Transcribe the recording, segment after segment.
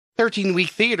13-Week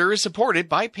Theater is supported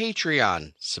by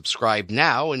Patreon. Subscribe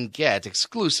now and get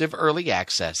exclusive early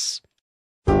access.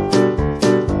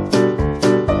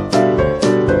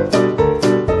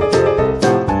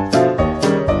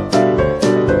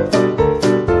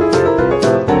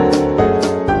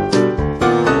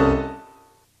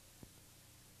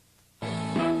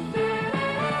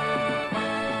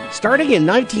 Starting in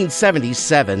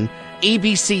 1977,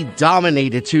 ABC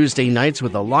dominated Tuesday nights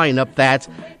with a lineup that,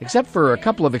 except for a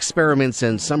couple of experiments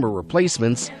and summer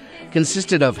replacements,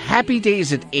 consisted of Happy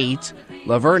Days at 8,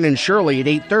 Laverne and Shirley at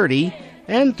 8:30,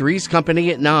 and Three's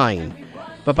Company at 9.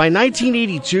 But by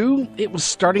 1982, it was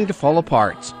starting to fall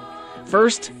apart.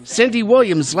 First, Cindy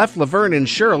Williams left Laverne and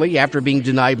Shirley after being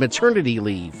denied maternity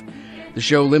leave. The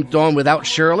show limped on without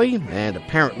Shirley, and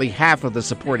apparently half of the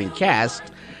supporting cast,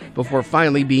 before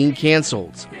finally being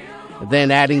canceled.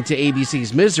 Then adding to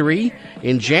ABC's misery,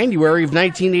 in January of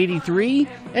 1983,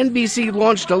 NBC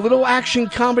launched a little action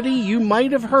comedy you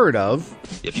might have heard of.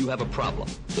 If you have a problem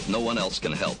that no one else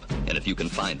can help, and if you can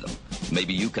find them,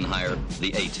 maybe you can hire the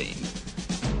A-Team.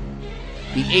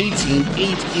 The A-Team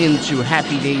ate into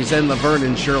Happy Days and Laverne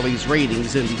and Shirley's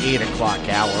ratings in the 8 o'clock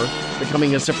hour,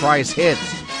 becoming a surprise hit.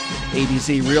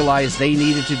 ABC realized they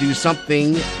needed to do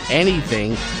something,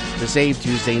 anything, to save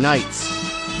Tuesday nights.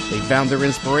 They found their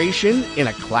inspiration in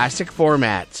a classic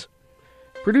format.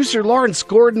 Producer Lawrence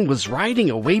Gordon was riding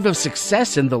a wave of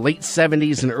success in the late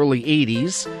 70s and early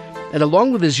 80s, and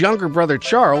along with his younger brother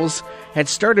Charles, had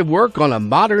started work on a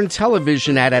modern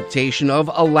television adaptation of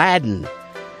Aladdin.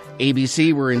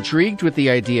 ABC were intrigued with the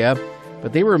idea,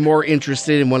 but they were more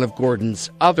interested in one of Gordon's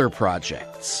other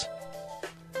projects.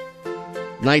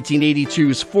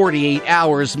 1982's 48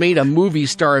 Hours made a movie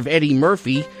star of Eddie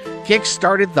Murphy,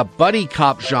 kick-started the buddy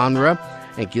cop genre,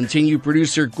 and continued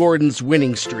producer Gordon's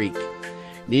winning streak.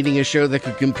 Needing a show that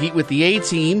could compete with the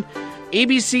A-Team,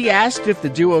 ABC asked if the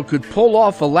duo could pull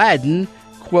off Aladdin,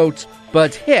 quote,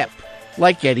 but hip,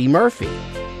 like Eddie Murphy.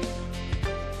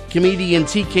 Comedian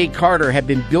T.K. Carter had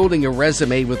been building a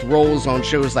resume with roles on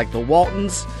shows like The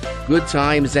Waltons, Good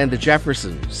Times, and The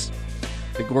Jeffersons.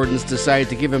 The Gordons decided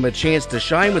to give him a chance to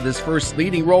shine with his first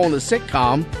leading role in the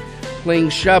sitcom, playing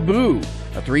Shabu,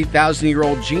 a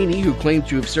 3,000-year-old genie who claimed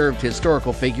to have served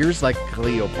historical figures like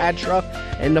Cleopatra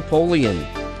and Napoleon.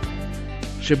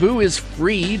 Shabu is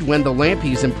freed when the lamp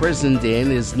he's imprisoned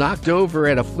in is knocked over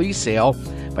at a flea sale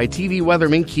by TV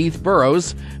weatherman Keith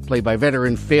Burrows, played by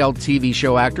veteran failed TV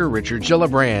show actor Richard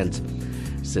Gillibrand.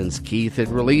 Since Keith had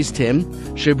released him,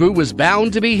 Shabu was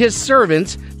bound to be his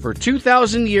servant for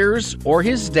 2,000 years or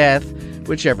his death,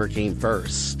 whichever came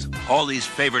first. All these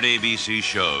favorite ABC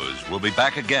shows will be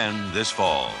back again this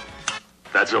fall.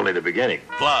 That's only the beginning.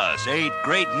 Plus 8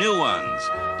 great new ones,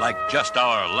 like Just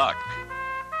Our Luck.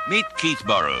 Meet Keith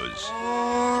Burrows.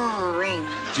 Boring.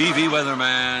 TV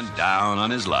weatherman down on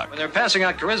his luck. When they're passing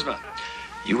out charisma,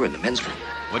 you were in the men's room.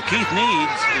 What Keith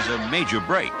needs is a major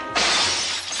break.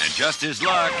 And just his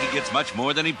luck, he gets much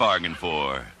more than he bargained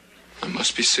for. I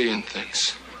must be seeing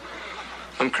things.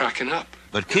 I'm cracking up.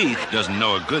 But Keith doesn't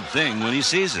know a good thing when he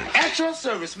sees it. At your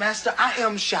service, master, I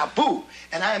am Shabu,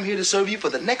 and I am here to serve you for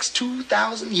the next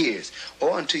 2,000 years,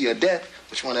 or until your death,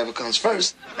 which one ever comes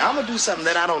first. Now, I'm going to do something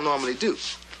that I don't normally do.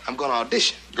 I'm going to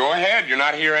audition. Go ahead, you're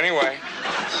not here anyway.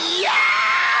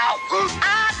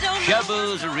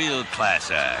 Shabu's a real class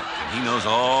act, and he knows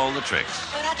all the tricks.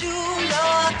 But I do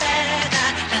know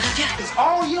that it's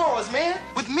all yours, man.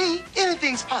 With me,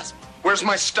 anything's possible. Where's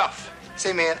my stuff?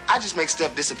 Say, man, I just make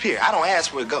stuff disappear. I don't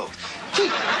ask where it goes. Gee,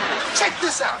 check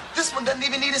this out. This one doesn't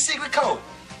even need a secret code.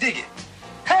 Dig it.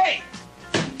 Hey,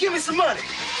 give me some money.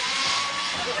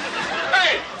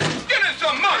 Hey, give me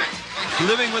some money.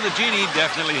 Living with a genie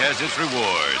definitely has its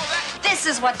rewards. This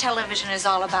is what television is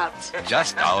all about.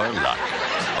 Just Our Luck.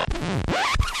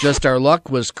 Just Our Luck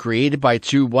was created by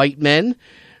 2 white men,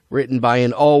 written by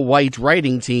an all-white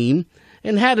writing team,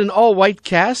 and had an all-white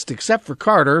cast except for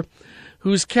Carter,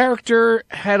 whose character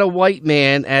had a white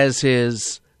man as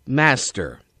his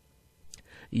master.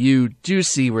 You do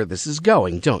see where this is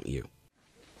going, don't you?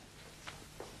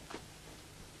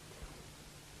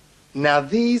 Now,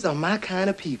 these are my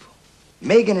kind of people.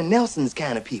 Megan and Nelson's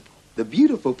kind of people. The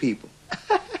beautiful people.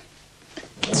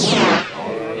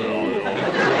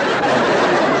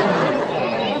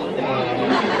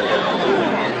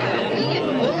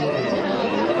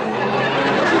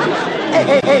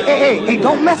 Hey,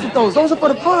 don't mess with those. Those are for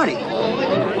the party.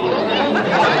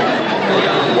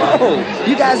 Whoa,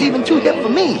 you guys even too hip for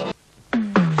me.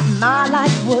 My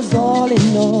life was all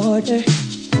in order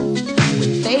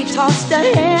when they tossed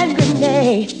a hand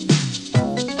grenade.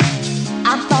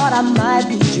 I thought I might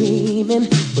be dreaming,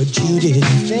 but you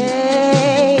didn't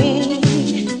fade.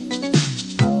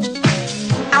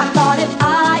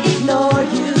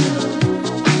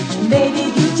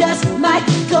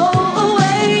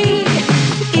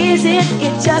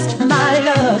 it just my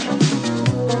luck?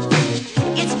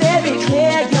 It's very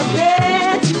clear you're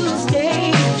here to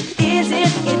stay.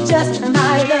 Isn't it just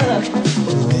my luck?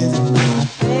 Or is it my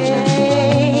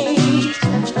fate?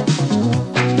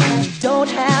 Don't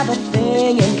have a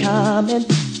thing in common.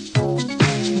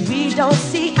 We don't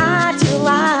see eye to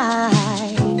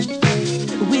eye.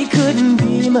 We couldn't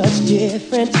be much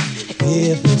different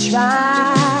if we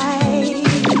tried.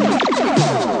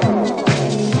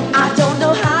 I don't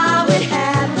know how it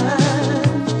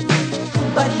happened,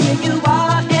 but here you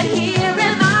are and here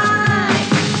am I.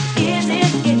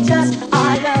 Isn't it just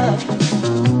our love?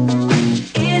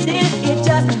 Isn't it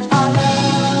just our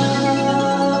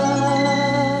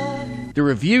love? The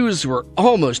reviews were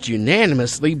almost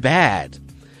unanimously bad.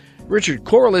 Richard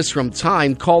Corliss from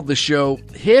Time called the show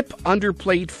hip,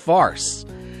 underplayed farce.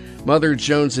 Mother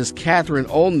Jones's Catherine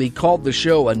Olney called the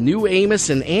show a new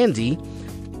Amos and Andy,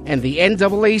 and the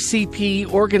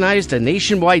NAACP organized a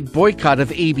nationwide boycott of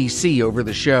ABC over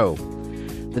the show.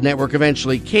 The network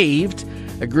eventually caved,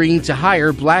 agreeing to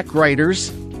hire black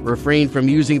writers, refrain from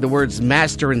using the words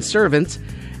master and servant,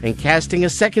 and casting a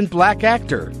second black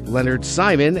actor, Leonard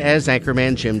Simon, as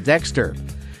anchorman Jim Dexter.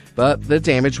 But the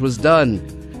damage was done.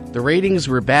 The ratings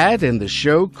were bad, and the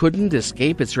show couldn't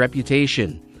escape its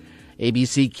reputation.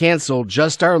 ABC canceled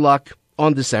Just Our Luck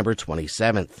on December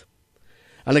 27th.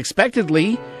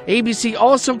 Unexpectedly, ABC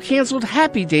also canceled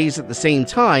Happy Days at the same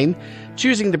time,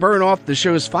 choosing to burn off the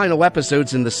show's final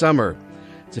episodes in the summer.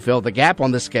 To fill the gap on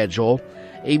the schedule,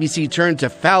 ABC turned to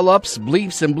foul-ups,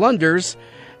 bleeps, and blunders,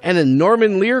 and a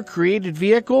Norman Lear-created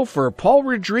vehicle for Paul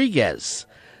Rodriguez.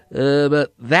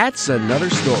 But that's another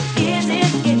story. Isn't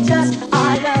it just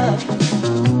our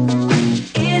love?